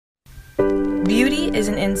Beauty is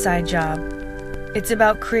an inside job. It's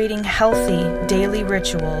about creating healthy daily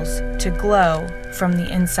rituals to glow from the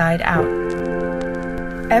inside out.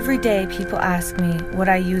 Every day people ask me what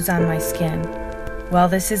I use on my skin. Well,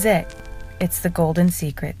 this is it. It's the Golden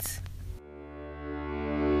Secrets.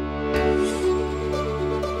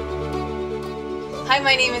 Hi,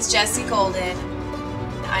 my name is Jessie Golden.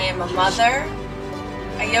 I am a mother,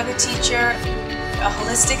 a yoga teacher, a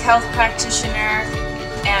holistic health practitioner,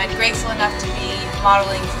 and grateful enough to be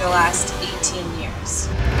modeling for the last 18 years.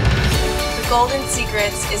 The Golden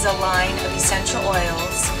Secrets is a line of essential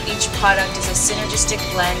oils. Each product is a synergistic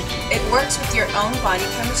blend. It works with your own body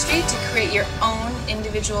chemistry to create your own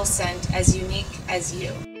individual scent as unique as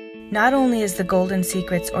you. Not only is the Golden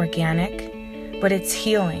Secrets organic, but it's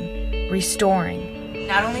healing, restoring.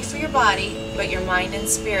 Not only for your body, but your mind and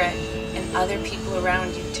spirit and other people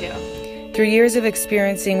around you too. Through years of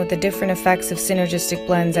experiencing with the different effects of synergistic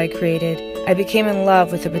blends I created, I became in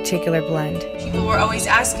love with a particular blend. People were always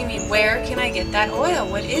asking me, where can I get that oil?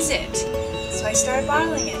 What is it? So I started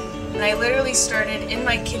bottling it. And I literally started in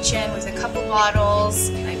my kitchen with a couple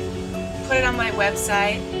bottles. I put it on my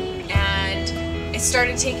website and it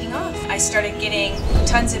started taking off. I started getting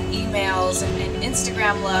tons of emails and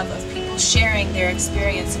Instagram love of people sharing their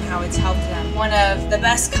experience and how it's helped them. One of the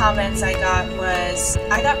best comments I got was,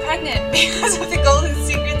 I got pregnant because of the Golden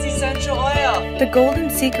Secrets essential oil. The Golden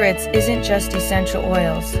Secrets isn't just essential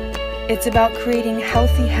oils. It's about creating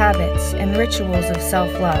healthy habits and rituals of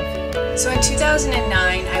self-love. So in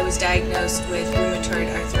 2009, I was diagnosed with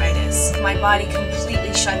rheumatoid arthritis. My body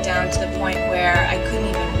completely shut down to the point where I couldn't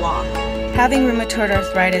even walk. Having rheumatoid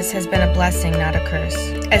arthritis has been a blessing, not a curse,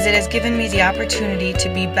 as it has given me the opportunity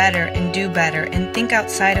to be better and do better and think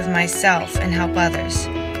outside of myself and help others.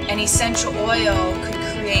 An essential oil could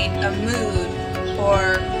create a mood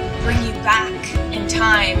or bring you back in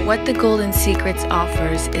time. What the Golden Secrets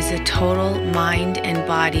offers is a total mind and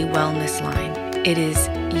body wellness line. It is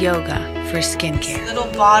yoga for skincare. This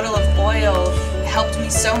little bottle of oil helped me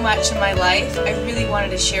so much in my life. I really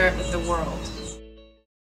wanted to share it with the world.